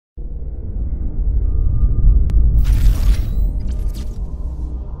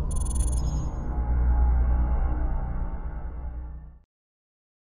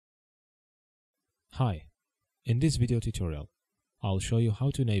Hi, in this video tutorial, I'll show you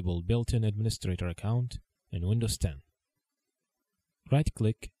how to enable built-in administrator account in Windows 10.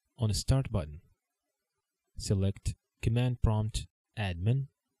 Right-click on the Start button. Select Command Prompt Admin.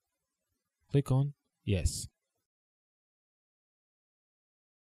 Click on Yes.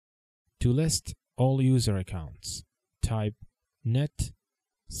 To list all user accounts, type net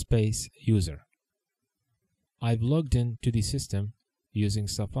space user. I've logged in to the system using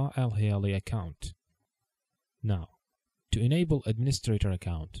Safaa Al-Hayali account. Now, to enable administrator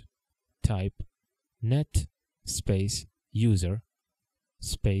account, type net space user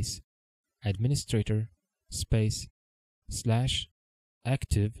space administrator space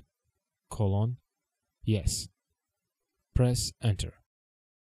 /active : yes. Press enter.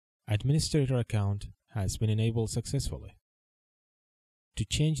 Administrator account has been enabled successfully. To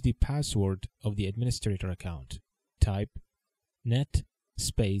change the password of the administrator account, type net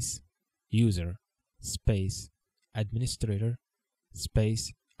space user space administrator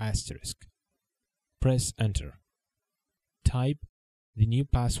space *. Press enter. Type the new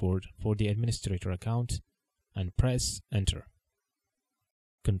password for the administrator account and press enter.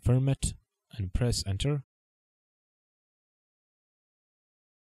 Confirm it and press enter.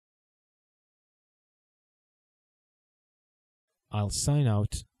 I'll sign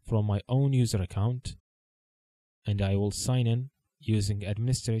out from my own user account and I will sign in using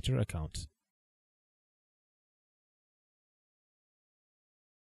administrator account.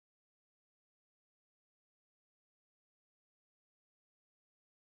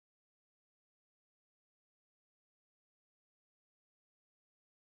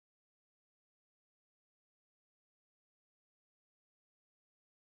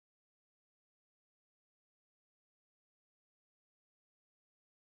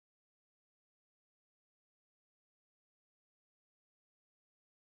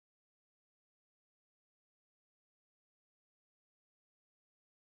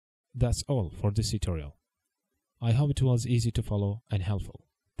 That's all for this tutorial. I hope it was easy to follow and helpful.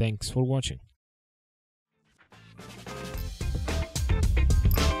 Thanks for watching.